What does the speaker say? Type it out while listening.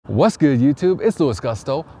What's good, YouTube? It's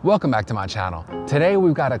LUISGUSTO. Welcome back to my channel. Today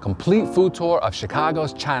we've got a complete food tour of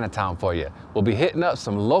Chicago's Chinatown for you. We'll be hitting up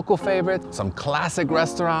some local favorites, some classic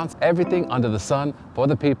restaurants, everything under the sun for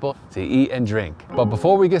the people to eat and drink. But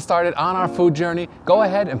before we get started on our food journey, go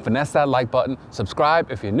ahead and finesse that like button,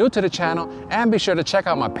 subscribe if you're new to the channel, and be sure to check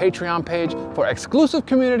out my Patreon page for exclusive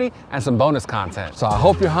community and some bonus content. So I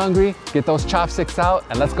hope you're hungry, get those chopsticks out,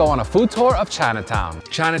 and let's go on a food tour of Chinatown.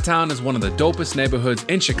 Chinatown is one of the dopest neighborhoods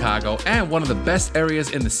in Chicago and one of the best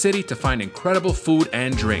areas in the city to find incredible food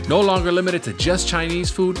and drink. No longer limited to just Chinese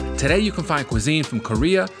food, today you can find cuisine from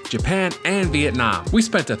Korea, Japan, and Vietnam. We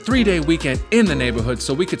spent a 3-day weekend in the neighborhood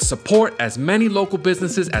so we could support as many local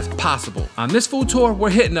businesses as possible. On this food tour, we're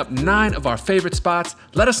hitting up 9 of our favorite spots.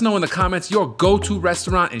 Let us know in the comments your go-to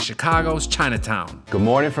restaurant in Chicago's Chinatown. Good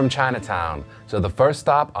morning from Chinatown. So the first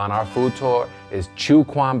stop on our food tour is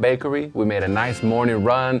Quon Bakery. We made a nice morning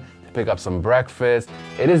run, pick up some breakfast.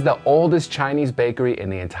 It is the oldest Chinese bakery in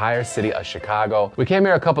the entire city of Chicago. We came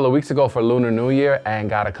here a couple of weeks ago for Lunar New Year and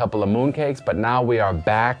got a couple of mooncakes, but now we are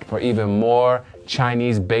back for even more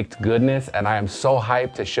Chinese baked goodness, and I am so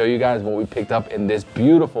hyped to show you guys what we picked up in this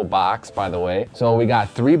beautiful box, by the way. So we got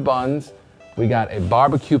 3 buns. We got a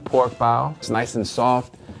barbecue pork bao. It's nice and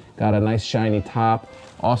soft, got a nice shiny top.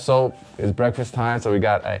 Also, it's breakfast time, so we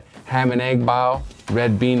got a ham and egg bao,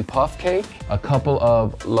 red bean puff cake, a couple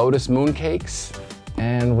of lotus moon cakes,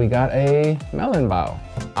 and we got a melon bao.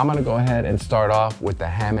 I'm gonna go ahead and start off with the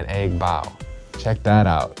ham and egg bao. Check that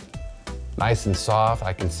out. Nice and soft.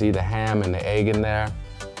 I can see the ham and the egg in there.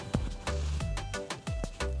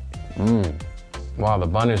 Wow, the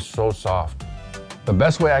bun is so soft. The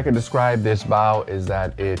best way I could describe this bao is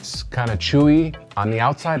that it's kind of chewy on the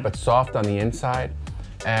outside, but soft on the inside.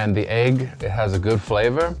 And the egg, it has a good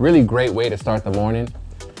flavor. Really great way to start the morning.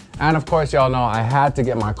 And of course, y'all know I had to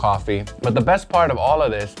get my coffee. But the best part of all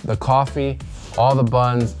of this, the coffee, all the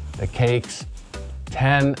buns, the cakes,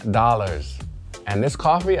 $10. And this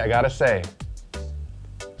coffee, I gotta say,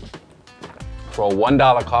 for a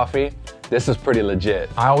 $1 coffee, this is pretty legit.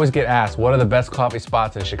 I always get asked, what are the best coffee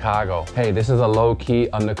spots in Chicago? Hey, this is a low-key,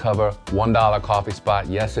 undercover, $1 coffee spot.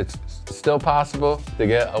 Yes, it's still possible to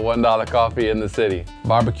get a $1 coffee in the city.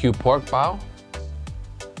 Barbecue pork bao.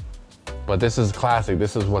 But this is classic.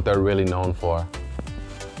 This is what they're really known for.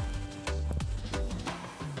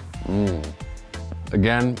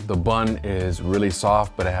 Again, the bun is really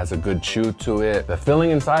soft, but it has a good chew to it. The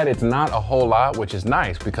filling inside, it's not a whole lot, which is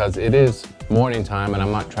nice because it is morning time and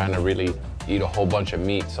I'm not trying to really eat a whole bunch of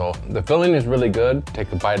meat. So the filling is really good. Take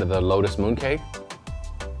a bite of the lotus moon cake.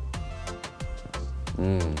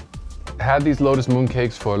 I had these lotus moon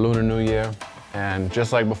cakes for Lunar New Year, and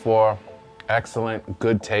just like before, excellent,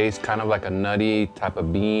 good taste, kind of like a nutty type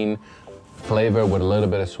of bean flavor with a little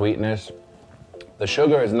bit of sweetness. The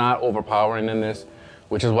sugar is not overpowering in this,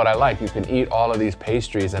 which is what I like. You can eat all of these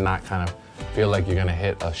pastries and not kind of feel like you're gonna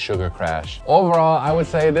hit a sugar crash. Overall, I would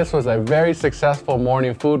say this was a very successful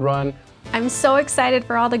morning food run. I'm so excited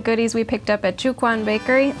for all the goodies we picked up at Quon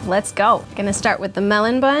Bakery. Let's go. Gonna start with the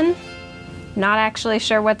melon bun. Not actually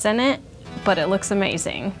sure what's in it, but it looks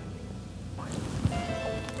amazing.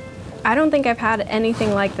 I don't think I've had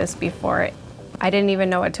anything like this before. I didn't even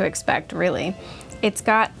know what to expect, really. It's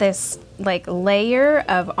got this like layer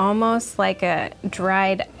of almost like a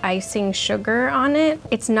dried icing sugar on it.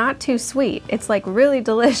 It's not too sweet. It's like really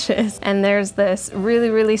delicious. And there's this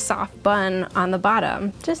really, really soft bun on the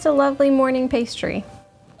bottom. Just a lovely morning pastry.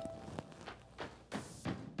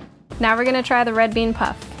 Now we're gonna try the red bean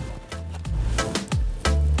puff.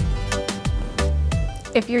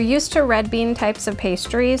 If you're used to red bean types of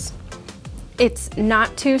pastries, it's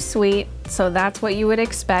not too sweet, so that's what you would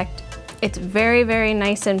expect. It's very, very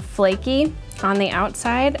nice and flaky on the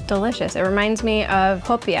outside. Delicious. It reminds me of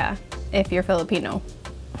hopia, if you're Filipino.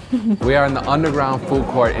 We are in the underground food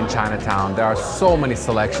court in Chinatown. There are so many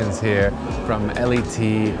selections here, from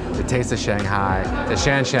Elitea, the Taste of Shanghai, the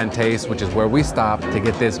Shan Taste, which is where we stopped to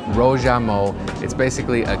get this rojamo. It's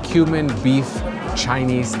basically a cumin beef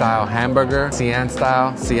Chinese style hamburger, Xiang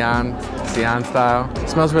style. It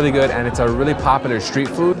smells really good, and it's a really popular street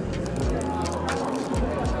food.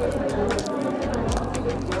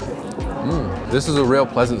 This is a real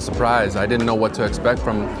pleasant surprise. I didn't know what to expect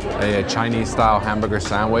from a Chinese style hamburger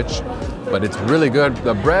sandwich, but it's really good.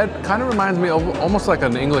 The bread kind of reminds me of almost like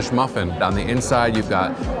an English muffin. On the inside, you've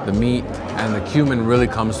got the meat, and the cumin really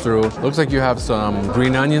comes through. Looks like you have some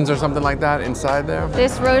green onions or something like that inside there.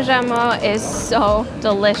 This rojamo is so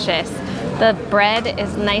delicious. The bread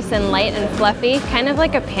is nice and light and fluffy, kind of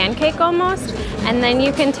like a pancake almost. And then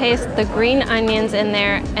you can taste the green onions in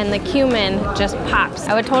there, and the cumin just pops.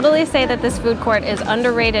 I would totally say that this food court is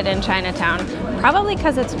underrated in Chinatown, probably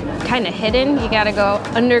because it's kind of hidden. You gotta go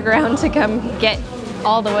underground to come get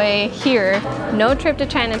all the way here. No trip to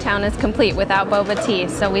Chinatown is complete without boba tea.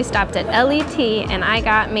 So we stopped at Elitea and I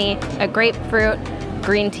got me a grapefruit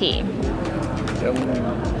green tea.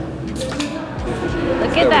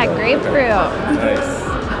 Look at that grapefruit.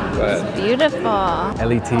 Nice. It's beautiful.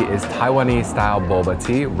 Elitea is Taiwanese style boba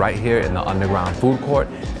tea right here in the underground food court.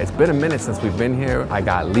 It's been a minute since we've been here. I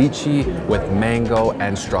got lychee with mango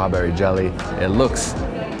and strawberry jelly. It looks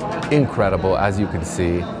incredible, as you can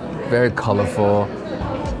see. Very colorful,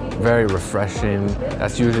 very refreshing.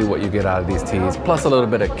 That's usually what you get out of these teas, plus a little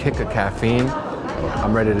bit of kick of caffeine.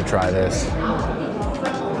 I'm ready to try this.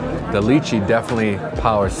 The lychee definitely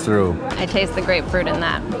powers through. I taste the grapefruit in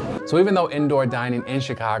that. So even though indoor dining in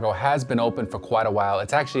Chicago has been open for quite a while,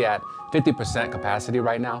 it's actually at 50% capacity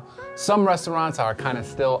right now. Some restaurants are kind of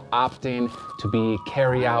still opting to be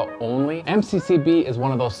carry-out only. MCCB is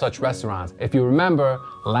one of those such restaurants. If you remember,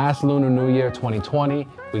 last Lunar New Year 2020,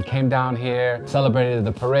 we came down here, celebrated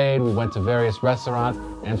the parade, we went to various restaurants.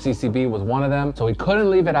 MCCB was one of them, so we couldn't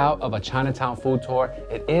leave it out of a Chinatown food tour.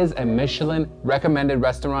 It is a Michelin recommended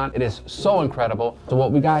restaurant. It is so incredible. So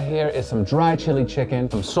what we got here is some dry chili chicken,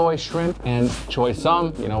 some soy shrimp, and choy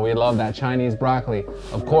sum. You know, we love that Chinese broccoli.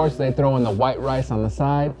 Of course, they throw in the white rice on the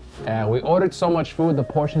side. And we ordered so much food, the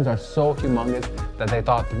portions are so humongous that they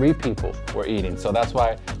thought 3 people were eating. So that's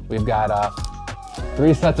why we've got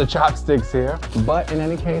 3 sets of chopsticks here. But in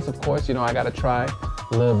any case, of course, you know, I gotta try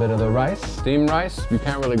a little bit of the rice. Steamed rice, you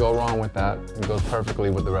can't really go wrong with that. It goes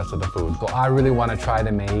perfectly with the rest of the food. So I really wanna try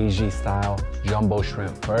the Meiji style jumbo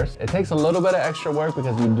shrimp first. It takes a little bit of extra work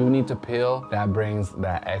because you do need to peel. That brings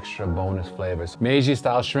that extra bonus flavors. Meiji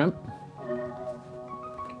style shrimp.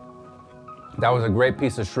 That was a great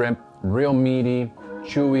piece of shrimp, real meaty,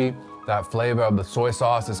 chewy. That flavor of the soy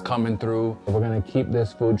sauce is coming through. We're gonna keep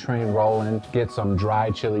this food train rolling, get some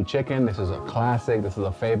dry chili chicken. This is a classic. This is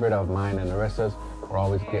a favorite of mine and Larissa's. We're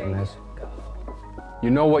always getting this. You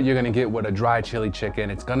know what you're gonna get with a dry chili chicken.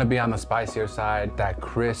 It's gonna be on the spicier side, that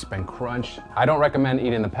crisp and crunch. I don't recommend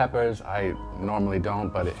eating the peppers. I normally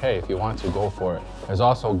don't, but hey, if you want to, go for it. There's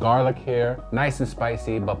also garlic here, nice and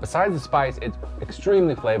spicy, but besides the spice, it's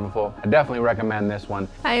extremely flavorful. I definitely recommend this one.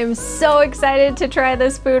 I am so excited to try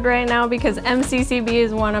this food right now because MCCB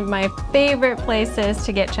is one of my favorite places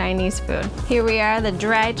to get Chinese food. Here we are, the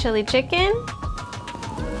dry chili chicken.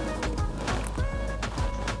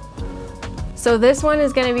 So this one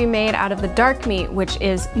is gonna be made out of the dark meat, which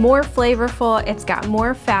is more flavorful. It's got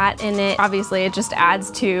more fat in it. Obviously, it just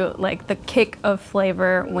adds to like the kick of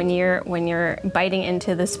flavor when you're biting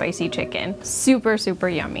into the spicy chicken. Super, super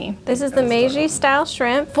yummy. This is the Meiji style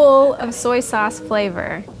shrimp, full of soy sauce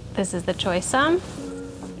flavor. This is the choy sum.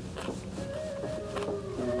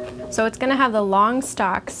 So it's gonna have the long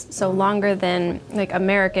stalks, so longer than like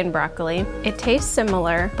American broccoli. It tastes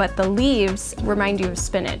similar, but the leaves remind you of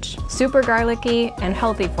spinach. Super garlicky and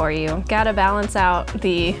healthy for you. Gotta balance out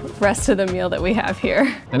the rest of the meal that we have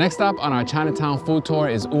here. The next stop on our Chinatown food tour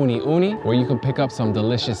is Uni Uni, where you can pick up some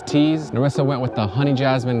delicious teas. Larissa went with the honey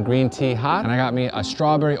jasmine green tea hot, and I got me a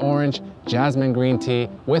strawberry orange jasmine green tea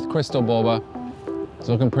with crystal boba. It's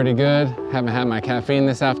looking pretty good. Haven't had my caffeine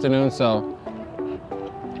this afternoon, so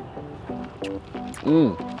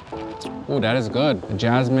ooh, that is good. The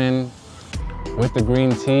jasmine with the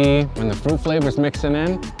green tea and the fruit flavors mixing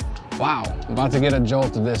in. Wow, I'm about to get a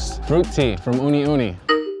jolt of this fruit tea from Uni Uni.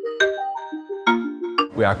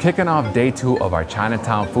 We are kicking off day 2 of our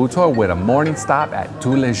Chinatown food tour with a morning stop at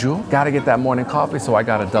Tous Les Jours. Gotta get that morning coffee, so I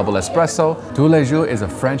got a double espresso. Tous Les Jours is a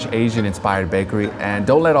French Asian inspired bakery, and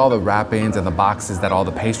don't let all the wrappings and the boxes that all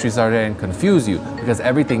the pastries are in confuse you, because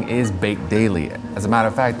everything is baked daily. As a matter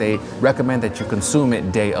of fact, they recommend that you consume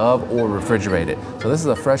it day of or refrigerate it. So this is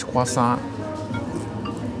a fresh croissant.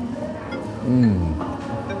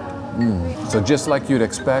 So just like you'd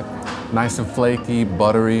expect, nice and flaky,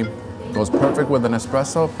 buttery. Goes perfect with an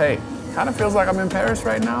espresso. Hey, kind of feels like I'm in Paris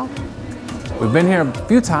right now. We've been here a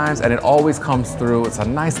few times and it always comes through. It's a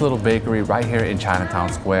nice little bakery right here in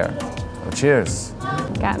Chinatown Square. So cheers.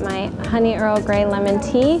 Got my honey Earl Grey lemon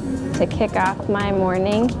tea to kick off my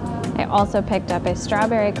morning. I also picked up a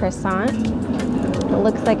strawberry croissant. It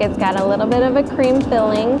looks like it's got a little bit of a cream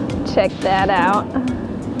filling. Check that out.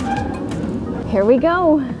 Here we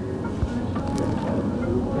go.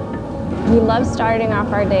 We love starting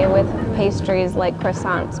off our day with pastries like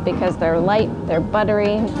croissants because they're light, they're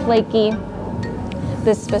buttery, flaky.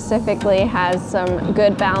 This specifically has some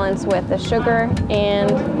good balance with the sugar and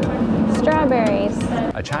strawberries.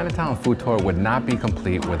 A Chinatown food tour would not be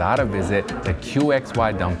complete without a visit to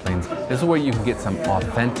QXY Dumplings. This is where you can get some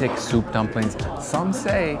authentic soup dumplings. Some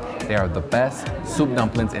say they are the best soup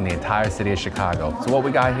dumplings in the entire city of Chicago. So what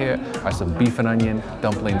we got here are some beef and onion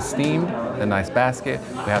dumplings steamed, a nice basket.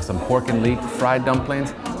 We have some pork and leek fried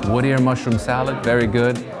dumplings, wood ear mushroom salad, very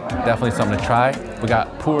good. Definitely something to try. We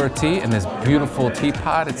got pu'er tea in this beautiful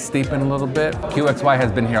teapot. It's steeping a little bit. QXY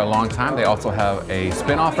has been here a long time. They also have a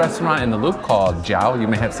spin-off restaurant in the Loop called Jiao. You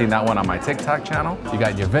may have seen that one on my TikTok channel. You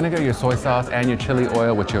got your vinegar, your soy sauce, and your chili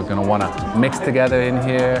oil, which you're gonna wanna mix together in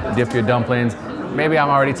here. Dip your dumplings. Maybe I'm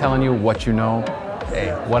already telling you what you know.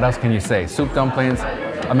 Hey, what else can you say? Soup dumplings,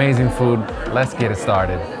 amazing food. Let's get it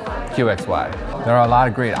started. QXY. There are a lot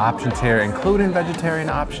of great options here, including vegetarian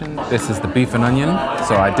options. This is the beef and onion,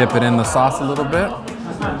 so I dip it in the sauce a little bit.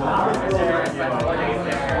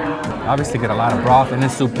 Obviously get a lot of broth in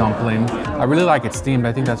this soup dumpling. I really like it steamed.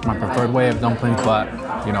 I think that's my preferred way of dumplings, but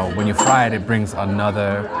you know, when you fry it, it brings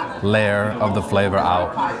another layer of the flavor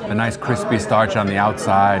out. The nice crispy starch on the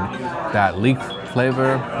outside, that leek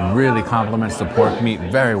flavor really complements the pork meat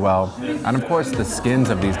very well. And of course, the skins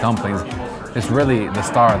of these dumplings is really the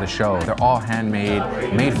star of the show. They're all handmade,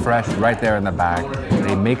 made fresh right there in the back.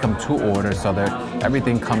 They make them to order so that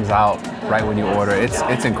everything comes out right when you order.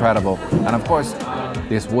 It's incredible. And of course,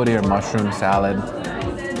 this wood ear mushroom salad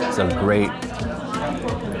is a great.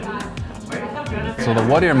 So the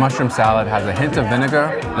wood ear mushroom salad has a hint of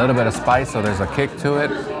vinegar, a little bit of spice, so there's a kick to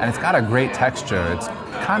it, and it's got a great texture. It's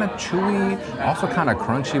kind of chewy, also kind of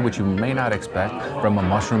crunchy, which you may not expect from a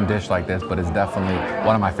mushroom dish like this, but it's definitely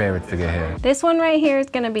one of my favorites to get here. This one right here is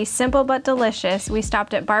gonna be simple but delicious. We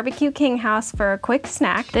stopped at Barbecue King House for a quick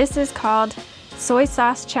snack. This is called soy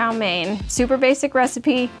sauce chow mein. Super basic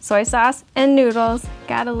recipe, soy sauce and noodles.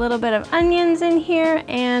 Got a little bit of onions in here,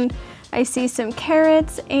 and I see some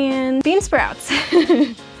carrots and bean sprouts.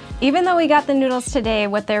 Even though we got the noodles today,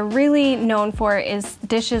 what they're really known for is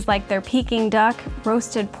dishes like their Peking duck,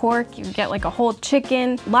 roasted pork, you get like a whole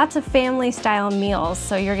chicken, lots of family style meals,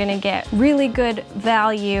 so you're gonna get really good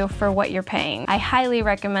value for what you're paying. I highly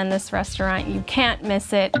recommend this restaurant, you can't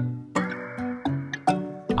miss it.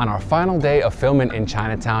 On our final day of filming in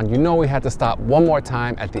Chinatown, you know we had to stop one more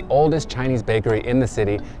time at the oldest Chinese bakery in the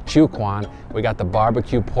city, Quon. We got the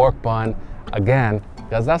barbecue pork bun again,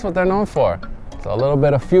 because that's what they're known for. So a little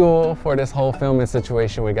bit of fuel for this whole filming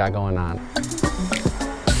situation we got going on.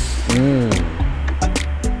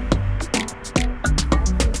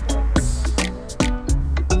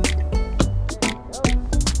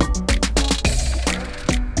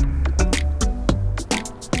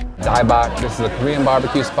 Dai Bak, this is a Korean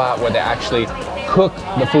barbecue spot where they actually cook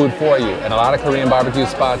the food for you. And a lot of Korean barbecue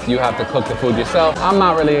spots, you have to cook the food yourself. I'm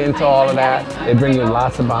not really into all of that. They bring you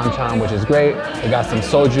lots of banchan, which is great. They got some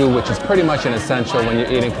soju, which is pretty much an essential when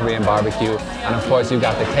you're eating Korean barbecue. And of course, you've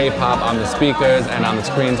got the K-pop on the speakers and on the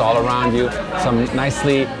screens all around you. Some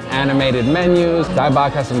nicely animated menus. Dai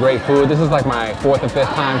Bak has some great food. This is like my 4th or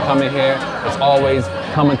 5th time coming here. It's always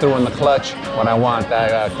coming through in the clutch when I want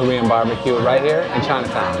that Korean barbecue right here in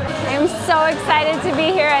Chinatown. I'm so excited to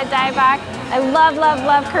be here at Dai Bak. I love, love,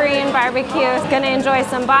 love Korean barbecue. Gonna enjoy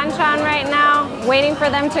some banchan right now, waiting for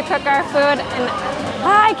them to cook our food, and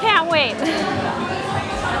I can't wait.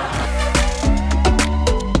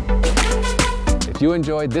 If you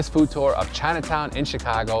enjoyed this food tour of Chinatown in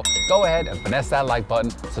Chicago, go ahead and finesse that like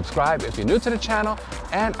button, subscribe if you're new to the channel,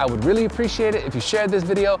 and I would really appreciate it if you shared this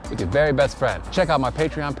video with your very best friend. Check out my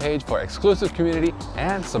Patreon page for exclusive community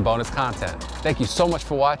and some bonus content. Thank you so much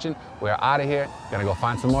for watching. We're out of here, gonna go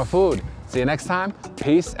find some more food. See you next time,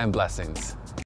 peace and blessings.